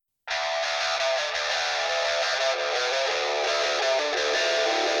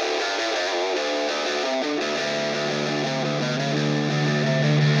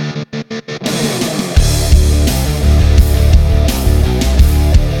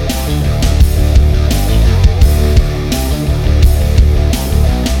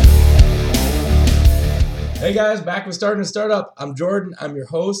Hey guys, back with Starting a Startup. I'm Jordan, I'm your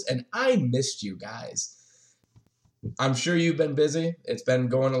host, and I missed you guys. I'm sure you've been busy. It's been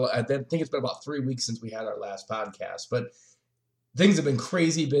going, I think it's been about 3 weeks since we had our last podcast, but things have been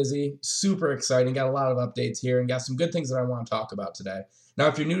crazy busy, super exciting, got a lot of updates here, and got some good things that I want to talk about today. Now,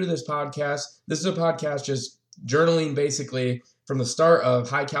 if you're new to this is a podcast just journaling basically from the start of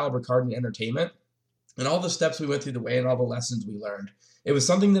High Caliber Carding Entertainment and all the steps we went through the way and all the lessons we learned. It was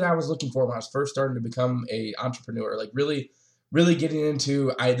something that I was looking for when I was first starting to become an entrepreneur, like really getting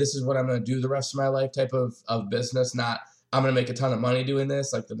into, this is what I'm going to do the rest of my life type of business, not I'm going to make a ton of money doing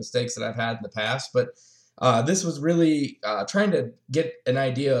this, like the mistakes that I've had in the past. But this was really trying to get an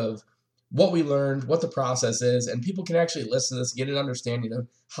idea of what we learned, what the process is, and people can actually listen to this, get an understanding of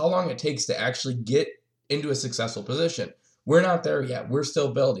how long it takes to actually get into a successful position. We're not there yet. We're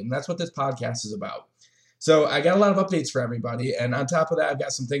still building. That's what this podcast is about. So I got a lot of updates for everybody. And on top of that, I've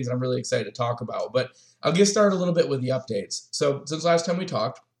got some things that I'm really excited to talk about. But I'll get started a little bit with the updates. So since last time we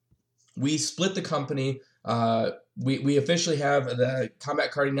talked, we split the company. We officially have the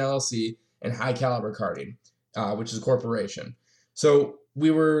Combat Carding LLC and High Caliber Carding, which is a corporation. So we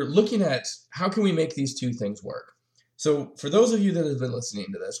were looking at how can we make these two things work. So for those of you that have been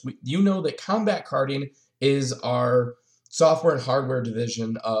listening to this, you know that Combat Carding is our software and hardware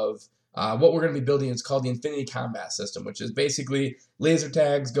division of what we're going to be building. Is called the Infinity Combat System, which is basically laser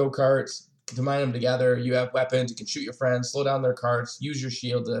tags, go-karts, combine them together. You have weapons, you can shoot your friends, slow down their carts, use your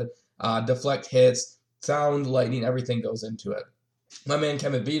shield to deflect hits, sound, lightning, everything goes into it. My man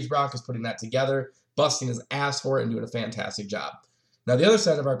Kevin Beesbrock is putting that together, busting his ass for it and doing a fantastic job. Now, the other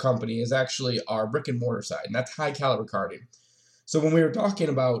side of our company is actually our brick and mortar side, and that's High Caliber Carding. So when we were talking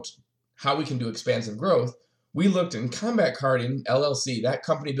about how we can do expansive growth, we looked in Combat Carding LLC, that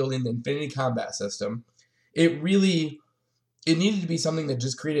company building the Infinity Combat System. It needed to be something that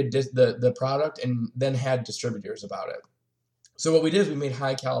just created the product and then had distributors about it. So what we did is we made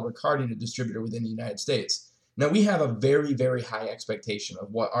High Caliber Carding a distributor within the United States. Now we have a very, very high expectation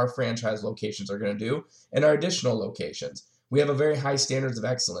of what our franchise locations are going to do and our additional locations. We have a very high standards of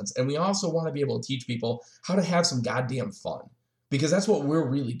excellence, and we also want to be able to teach people how to have some goddamn fun, because that's what we're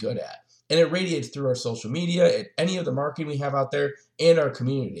really good at. And it radiates through our social media, at any of the marketing we have out there, and our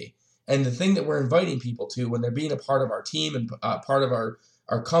community. And the thing that we're inviting people to when they're being a part of our team and part of our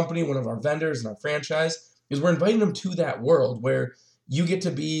company, one of our vendors and our franchise, is we're inviting them to that world where you get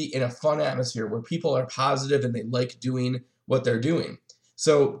to be in a fun atmosphere where people are positive and they like doing what they're doing.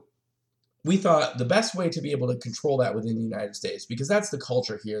 So we thought the best way to be able to control that within the United States, because that's the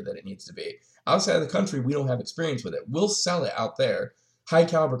culture here that it needs to be. Outside of the country, we don't have experience with it. We'll sell it out there. High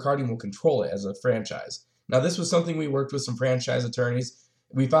Caliber Carding will control it as a franchise. Now, this was something we worked with some franchise attorneys.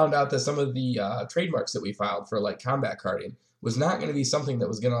 We found out that some of the trademarks that we filed for like Combat Carding was not going to be something that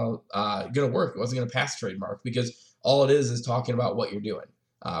was going to work. It wasn't going to pass trademark because all it is talking about what you're doing.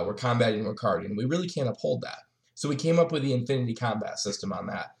 We're combating, we're carding. We really can't uphold that. So we came up with the Infinity Combat System on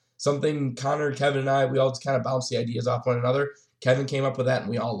that. Something Connor, Kevin, and I, we all just kind of bounced the ideas off one another. Kevin came up with that, and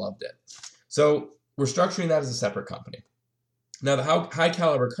we all loved it. So we're structuring that as a separate company. Now, the High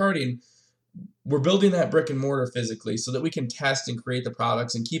Caliber Carding, we're building that brick and mortar physically so that we can test and create the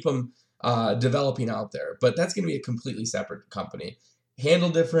products and keep them developing out there. But that's going to be a completely separate company. Handle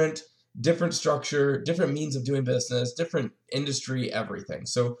different structure, different means of doing business, different industry, everything.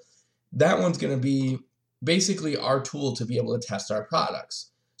 So that one's going to be basically our tool to be able to test our products.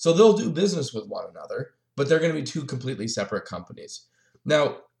 So they'll do business with one another, but they're going to be two completely separate companies.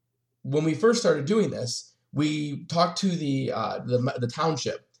 Now, when we first started doing this, we talked to the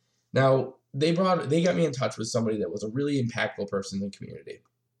township. Now, they got me in touch with somebody that was a really impactful person in the community.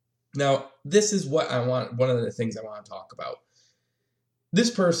 Now, this is what I want. One of the things I want to talk about. This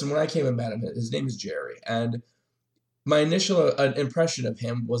person, when I came and met him, his name is Jerry, and my initial impression of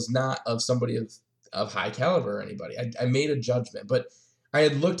him was not of somebody of high caliber or anybody. I made a judgment, but I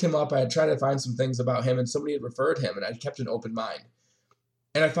had looked him up. I had tried to find some things about him, and somebody had referred him, and I kept an open mind.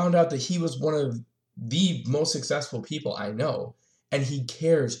 And I found out that he was one of the most successful people I know, and he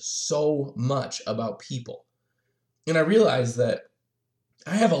cares so much about people. And I realized that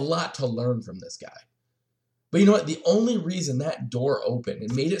I have a lot to learn from this guy. But you know what? The only reason that door opened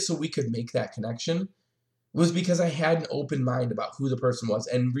and made it so we could make that connection was because I had an open mind about who the person was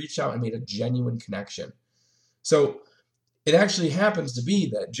and reached out and made a genuine connection. So it actually happens to be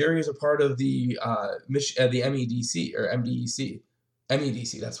that Jerry is a part of the MEDC or MDEC.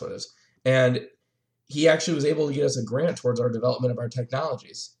 MEDC, that's what it is. And he actually was able to get us a grant towards our development of our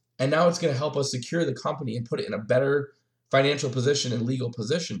technologies. And now it's going to help us secure the company and put it in a better financial position and legal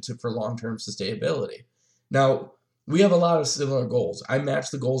position for long-term sustainability. Now, We have a lot of similar goals. I match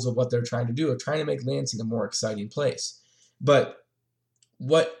the goals of what they're trying to do, of trying to make Lansing a more exciting place. But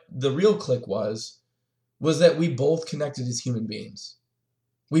what the real click was that we both connected as human beings.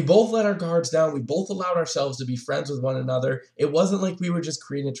 We both let our guards down. We both allowed ourselves to be friends with one another. It wasn't like we were just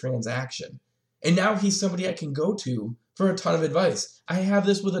creating a transaction. And now he's somebody I can go to for a ton of advice. I have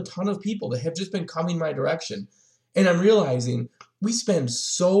this with a ton of people that have just been coming my direction. And I'm realizing we spend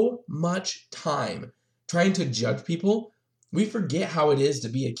so much time trying to judge people, we forget how it is to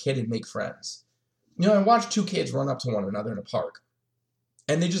be a kid and make friends. I watch two kids run up to one another in a park.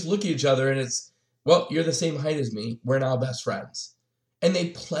 And they just look at each other and it's, well, you're the same height as me. We're now best friends. And they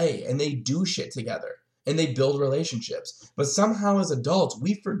play and they do shit together and they build relationships. But somehow as adults,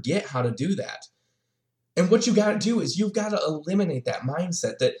 we forget how to do that. And what you got to do is you've got to eliminate that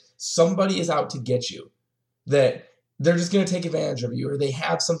mindset that somebody is out to get you, that they're just going to take advantage of you or they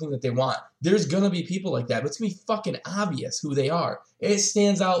have something that they want. There's going to be people like that, but it's going to be fucking obvious who they are. It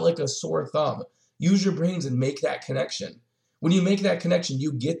stands out like a sore thumb. Use your brains and make that connection. When you make that connection,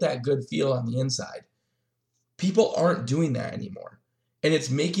 you get that good feel on the inside. People aren't doing that anymore. And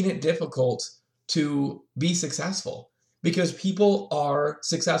it's making it difficult to be successful because people are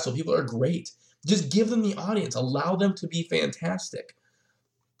successful. People are great. Just give them the audience. Allow them to be fantastic.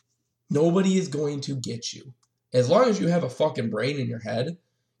 Nobody is going to get you. As long as you have a fucking brain in your head,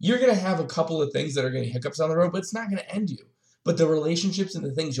 you're going to have a couple of things that are going to hiccups on the road, but it's not going to end you. But the relationships and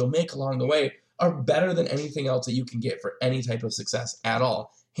the things you'll make along the way are better than anything else that you can get for any type of success at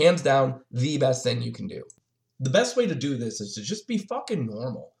all. Hands down, the best thing you can do. The best way to do this is to just be fucking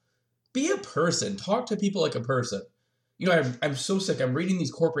normal. Be a person. Talk to people like a person. I'm so sick. I'm reading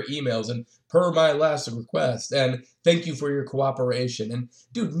these corporate emails and per my last request and thank you for your cooperation. And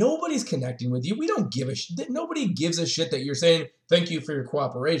dude, nobody's connecting with you. We don't give a shit. Nobody gives a shit that you're saying thank you for your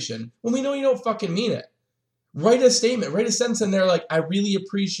cooperation when we know you don't fucking mean it. Write a statement, write a sentence in there like, I really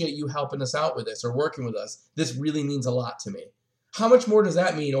appreciate you helping us out with this or working with us. This really means a lot to me. How much more does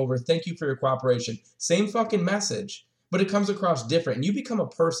that mean over thank you for your cooperation? Same fucking message, but it comes across different. And you become a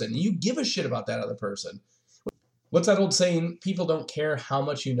person and you give a shit about that other person. What's that old saying? People don't care how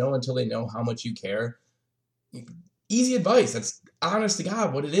much you know until they know how much you care. Easy advice. That's honest to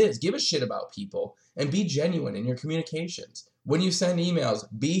God what it is. Give a shit about people and be genuine in your communications. When you send emails,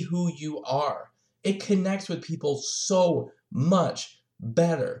 be who you are. It connects with people so much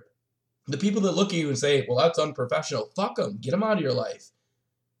better. The people that look at you and say, well, that's unprofessional, fuck them. Get them out of your life.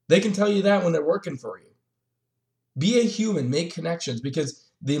 They can tell you that when they're working for you. Be a human. Make connections because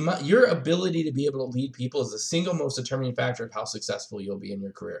your ability to be able to lead people is the single most determining factor of how successful you'll be in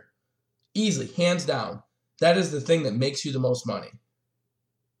your career. Easily, hands down. That is the thing that makes you the most money.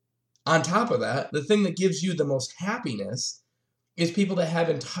 On top of that, the thing that gives you the most happiness is people that have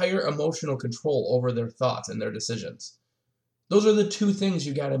entire emotional control over their thoughts and their decisions. Those are the two things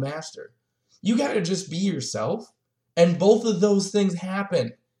you got to master. You got to just be yourself, and both of those things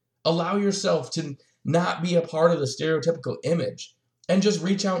happen. Allow yourself to not be a part of the stereotypical image and just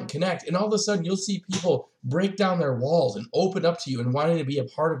reach out and connect. And all of a sudden, you'll see people break down their walls and open up to you and wanting to be a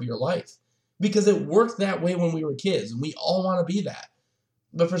part of your life because it worked that way when we were kids, and we all want to be that.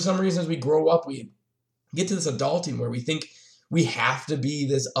 But for some reason, as we grow up, we get to this adulting where we think we have to be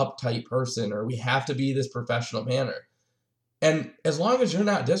this uptight person or we have to be this professional manner. And as long as you're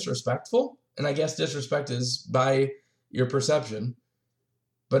not disrespectful, and I guess disrespect is by your perception,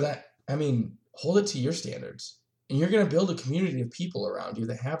 but I mean, hold it to your standards. And you're going to build a community of people around you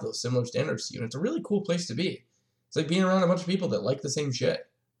that have those similar standards to you. And it's a really cool place to be. It's like being around a bunch of people that like the same shit.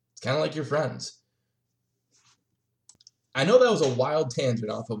 It's kind of like your friends. I know that was a wild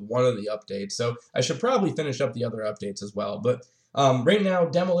tangent off of one of the updates, so I should probably finish up the other updates as well. But right now,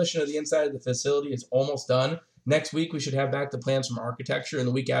 demolition of the inside of the facility is almost done. Next week, we should have back the plans from architecture, and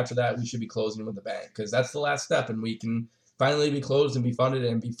the week after that, we should be closing with the bank because that's the last step, and we can finally be closed and be funded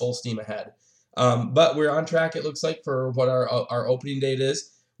and be full steam ahead. But we're on track, it looks like, for what our opening date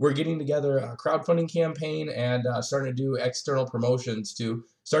is. We're getting together a crowdfunding campaign and starting to do external promotions to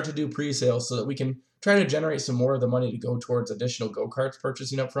start to do pre-sales so that we can try to generate some more of the money to go towards additional go-karts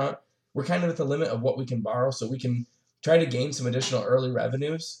purchasing up front. We're kind of at the limit of what we can borrow, so we can try to gain some additional early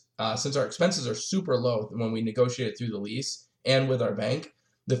revenues. Since our expenses are super low when we negotiate it through the lease and with our bank,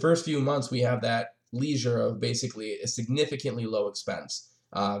 the first few months we have that leisure of basically a significantly low expense,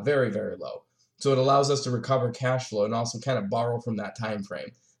 very, very low. So it allows us to recover cash flow and also kind of borrow from that time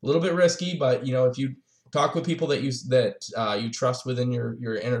frame. A little bit risky, but if you talk with people that you trust within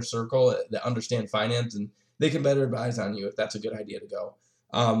your inner circle that understand finance, and they can better advise on you if that's a good idea to go.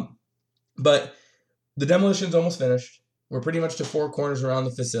 But the demolition's almost finished. We're pretty much to 4 corners around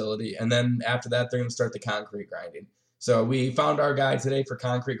the facility, and then after that, they're going to start the concrete grinding. So we found our guy today for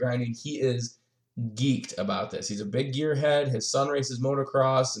concrete grinding. He is geeked about this. He's a big gearhead. His son races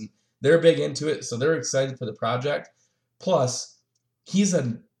motocross, and they're big into it, so they're excited for the project. Plus, he's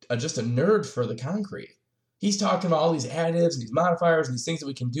just a nerd for the concrete. He's talking about all these additives and these modifiers and these things that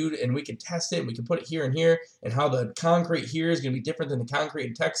we can do, and we can test it, and we can put it here and here, and how the concrete here is going to be different than the concrete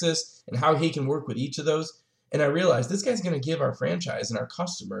in Texas, and how he can work with each of those. And I realized this guy's going to give our franchise and our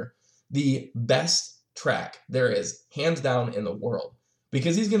customer the best track there is, hands down, in the world.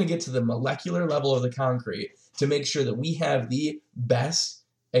 Because he's going to get to the molecular level of the concrete to make sure that we have the best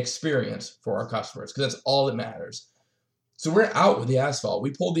experience for our customers, because that's all that matters. So we're out with the asphalt.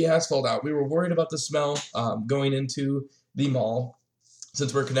 We pulled the asphalt out. We were worried about the smell going into the mall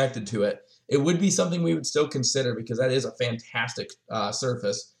since we're connected to it. It would be something we would still consider because that is a fantastic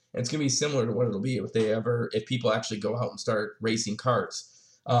surface. And it's going to be similar to what it'll be if people actually go out and start racing karts.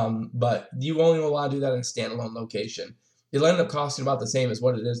 But you only will want to do that in a standalone location. It'll end up costing about the same as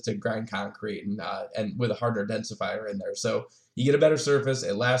what it is to grind concrete and with a hardener densifier in there. So you get a better surface,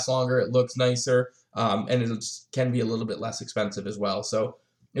 it lasts longer, it looks nicer, and it can be a little bit less expensive as well. So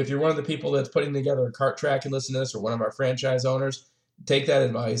if you're one of the people that's putting together a kart track and listen to this, or one of our franchise owners, take that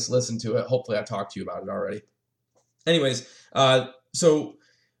advice, listen to it. Hopefully I talked to you about it already. Anyways, so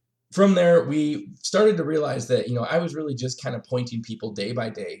from there, we started to realize that, I was really just kind of pointing people day by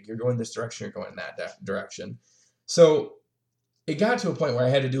day. You're going this direction, you're going that direction. So it got to a point where I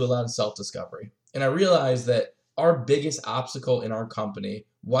had to do a lot of self-discovery. And I realized that our biggest obstacle in our company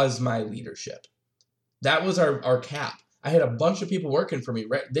was my leadership. That was our cap. I had a bunch of people working for me.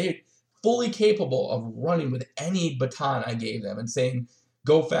 Right? They fully capable of running with any baton I gave them and saying,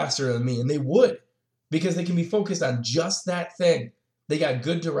 go faster than me. And they would, because they can be focused on just that thing. They got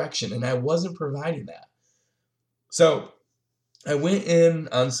good direction, and I wasn't providing that. So I went in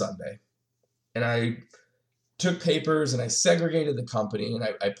on Sunday, and I took papers, and I segregated the company, and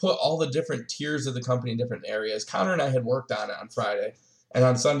I put all the different tiers of the company in different areas. Connor and I had worked on it on Friday, and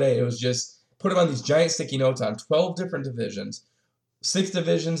on Sunday it was just put them on these giant sticky notes on 12 different divisions, 6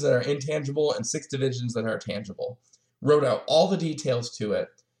 divisions that are intangible and 6 divisions that are tangible. Wrote out all the details to it.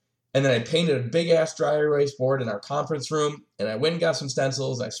 And then I painted a big-ass dry erase board in our conference room, and I went and got some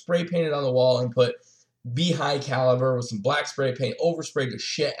stencils. I spray painted on the wall and put B high caliber with some black spray paint, oversprayed the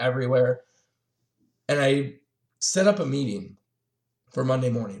shit everywhere. And I set up a meeting for Monday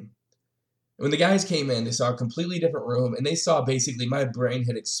morning. When the guys came in, they saw a completely different room, and they saw basically my brain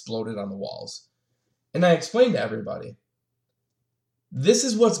had exploded on the walls. And I explained to everybody, this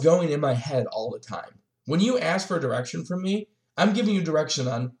is what's going in my head all the time. When you ask for direction from me, I'm giving you direction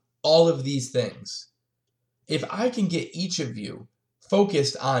on all of these things. If I can get each of you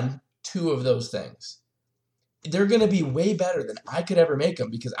focused on 2 of those things, they're going to be way better than I could ever make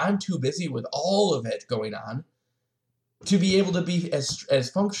them, because I'm too busy with all of it going on to be able to be as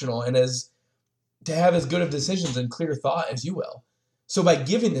functional and to have as good of decisions and clear thought as you will. So by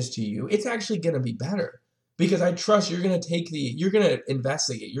giving this to you, it's actually going to be better, because I trust you're going to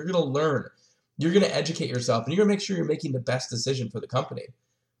investigate, you're going to learn, you're going to educate yourself, and you're going to make sure you're making the best decision for the company.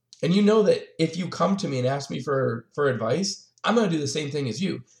 And you know that if you come to me and ask me for advice, I'm going to do the same thing as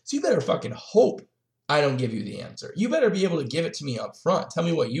you. So you better fucking hope I don't give you the answer. You better be able to give it to me up front. Tell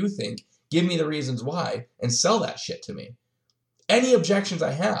me what you think. Give me the reasons why, and sell that shit to me. Any objections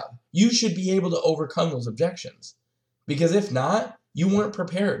I have, you should be able to overcome those objections. Because if not, you weren't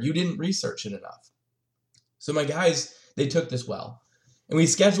prepared. You didn't research it enough. So my guys, they took this well. And we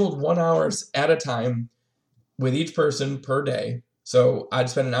scheduled 1 hour at a time with each person per day. So I'd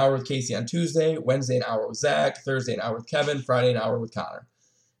spend an hour with Casey on Tuesday, Wednesday an hour with Zach, Thursday an hour with Kevin, Friday an hour with Connor.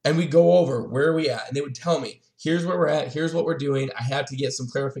 And we'd go over, where are we at? And they would tell me, here's where we're at, here's what we're doing, I have to get some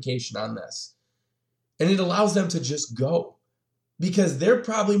clarification on this. And it allows them to just go, because they're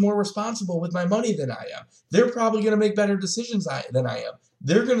probably more responsible with my money than I am. They're probably going to make better decisions than I am.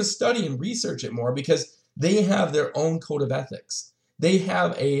 They're going to study and research it more, because they have their own code of ethics. They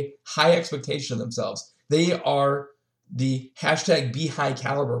have a high expectation of themselves. They are the hashtag Be High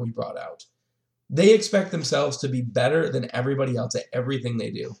Caliber we brought out. They expect themselves to be better than everybody else at everything they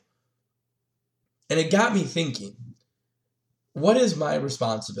do. And it got me thinking, what is my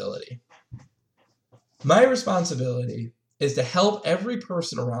responsibility? My responsibility is to help every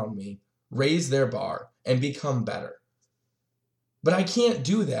person around me raise their bar and become better. But I can't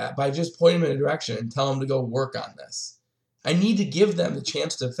do that by just pointing them in a direction and tell them to go work on this. I need to give them the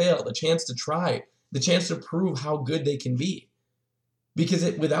chance to fail, the chance to try, the chance to prove how good they can be. Because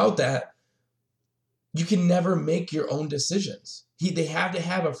without that, you can never make your own decisions. They have to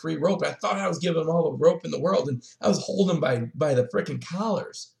have a free rope. I thought I was giving them all the rope in the world, and I was holding them by the freaking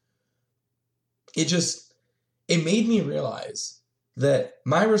collars. It it made me realize that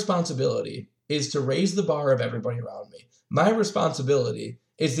my responsibility is to raise the bar of everybody around me. My responsibility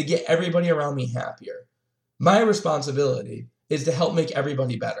is to get everybody around me happier. My responsibility is to help make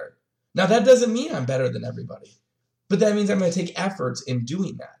everybody better. Now, that doesn't mean I'm better than everybody, but that means I'm going to take efforts in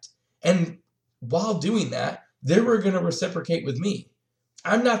doing that. And while doing that, they were going to reciprocate with me.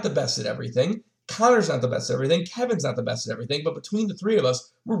 I'm not the best at everything. Connor's not the best at everything. Kevin's not the best at everything. But between the three of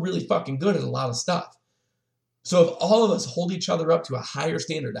us, we're really fucking good at a lot of stuff. So if all of us hold each other up to a higher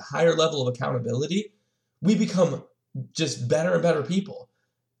standard, a higher level of accountability, we become just better and better people.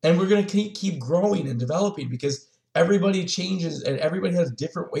 And we're going to keep growing and developing because everybody changes and everybody has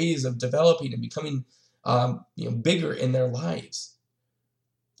different ways of developing and becoming bigger in their lives.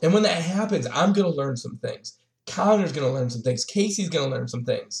 And when that happens, I'm going to learn some things. Connor's going to learn some things. Casey's going to learn some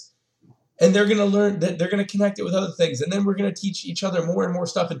things. And they're going to learn that they're going to connect it with other things. And then we're going to teach each other more and more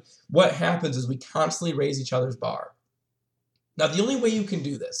stuff. And what happens is we constantly raise each other's bar. Now, the only way you can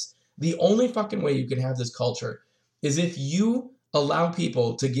do this, the only fucking way you can have this culture is if you allow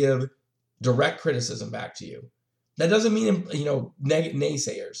people to give direct criticism back to you. That doesn't mean,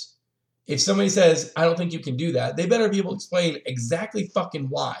 naysayers. If somebody says, I don't think you can do that, they better be able to explain exactly fucking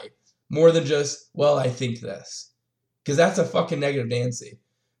why, more than just, well, I think this. Because that's a fucking negative Nancy.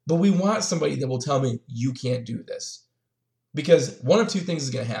 But we want somebody that will tell me, you can't do this. Because one of two things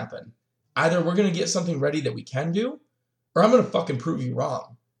is going to happen. Either we're going to get something ready that we can do, or I'm going to fucking prove you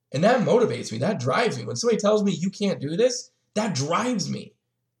wrong. And that motivates me. That drives me. When somebody tells me you can't do this, that drives me.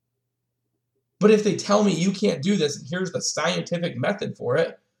 But if they tell me you can't do this, and here's the scientific method for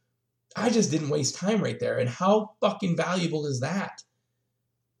it, I just didn't waste time right there. And how fucking valuable is that?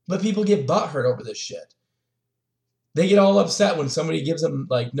 But people get butthurt over this shit. They get all upset when somebody gives them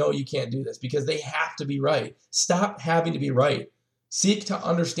no, you can't do this because they have to be right. Stop having to be right. Seek to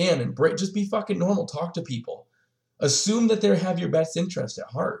understand and break. Just be fucking normal. Talk to people. Assume that they have your best interest at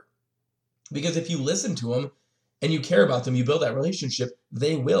heart. Because if you listen to them and you care about them, you build that relationship,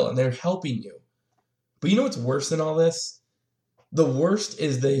 they will, and they're helping you. But you know what's worse than all this? The worst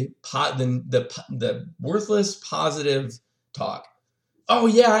is the worthless positive talk. Oh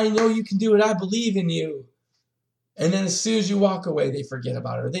yeah, I know you can do it. I believe in you. And then as soon as you walk away, they forget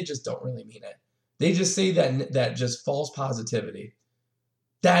about it, or they just don't really mean it. They just say that just false positivity.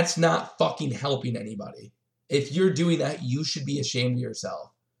 That's not fucking helping anybody. If you're doing that, you should be ashamed of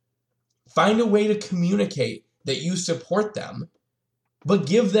yourself. Find a way to communicate that you support them, but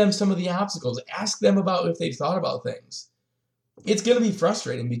give them some of the obstacles. Ask them about if they've thought about things. It's going to be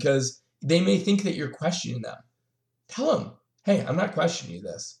frustrating because they may think that you're questioning them. Tell them, hey, I'm not questioning you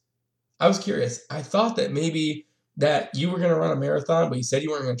this. I was curious. I thought that maybe that you were going to run a marathon, but you said you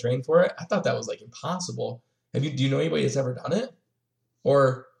weren't going to train for it. I thought that was impossible. Do you know anybody that's ever done it?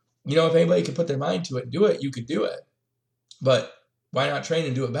 Or, if anybody could put their mind to it and do it, you could do it. But why not train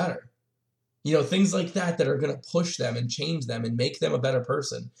and do it better? Things like that are going to push them and change them and make them a better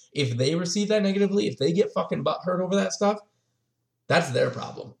person. If they receive that negatively, if they get fucking butthurt over that stuff, that's their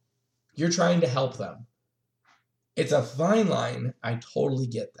problem. You're trying to help them. It's a fine line. I totally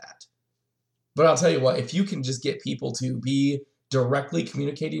get that. But I'll tell you what, if you can just get people to be directly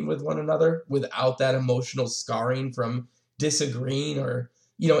communicating with one another without that emotional scarring from disagreeing or,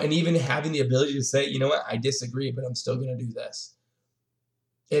 and even having the ability to say, you know what, I disagree, but I'm still going to do this.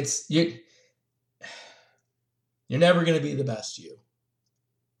 You're never going to be the best you.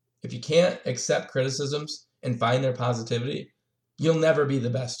 If you can't accept criticisms and find their positivity, you'll never be the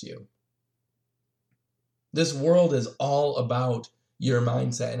best you. This world is all about your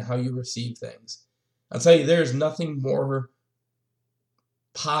mindset and how you receive things. I'll tell you, there's nothing more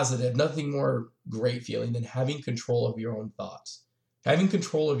positive, nothing more great feeling than having control of your own thoughts, having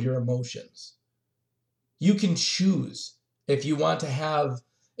control of your emotions. You can choose if you want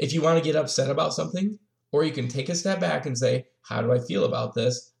to get upset about something, or you can take a step back and say, how do I feel about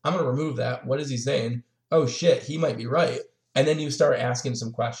this? I'm going to remove that. What is he saying? Oh shit, he might be right. And then you start asking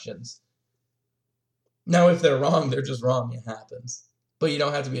some questions. Now, if they're wrong, they're just wrong. It happens. But you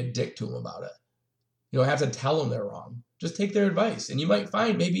don't have to be a dick to them about it. You don't have to tell them they're wrong. Just take their advice. And you might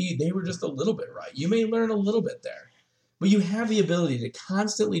find maybe they were just a little bit right. You may learn a little bit there. But you have the ability to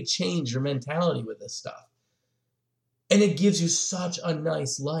constantly change your mentality with this stuff. And it gives you such a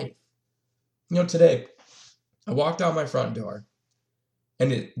nice life. Today, I walked out my front door.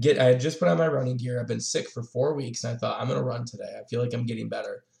 And I had just put on my running gear. I've been sick for 4 weeks. And I thought, I'm going to run today. I feel like I'm getting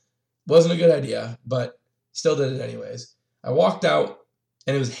better. Wasn't a good idea, but still did it anyways. I walked out.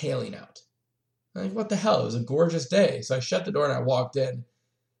 And it was hailing out. I'm like, what the hell? It was a gorgeous day. So I shut the door and I walked in.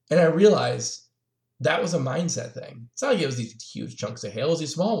 And I realized that was a mindset thing. It's not like it was these huge chunks of hail. It was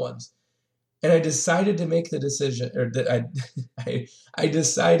these small ones. And I decided to make the decision, or that I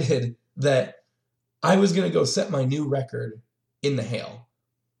decided that I was going to go set my new record in the hail.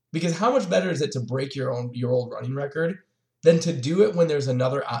 Because how much better is it to break your old running record than to do it when there's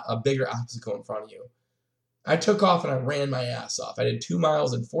a bigger obstacle in front of you? I took off and I ran my ass off. I did 2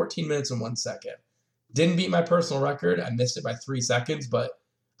 miles in 14 minutes and 1 second. Didn't beat my personal record. I missed it by 3 seconds, but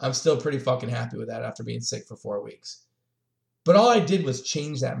I'm still pretty fucking happy with that after being sick for 4 weeks. But all I did was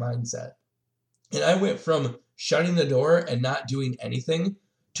change that mindset. And I went from shutting the door and not doing anything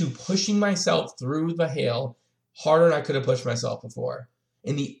to pushing myself through the hail harder than I could have pushed myself before.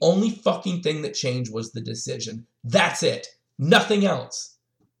 And the only fucking thing that changed was the decision. That's it. Nothing else.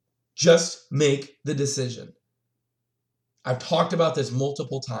 Just make the decision. I've talked about this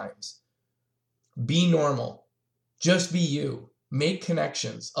multiple times. Be normal. Just be you. Make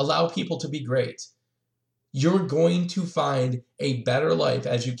connections. Allow people to be great. You're going to find a better life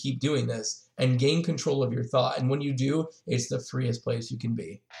as you keep doing this and gain control of your thought. And when you do, it's the freest place you can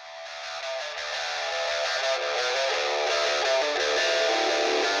be.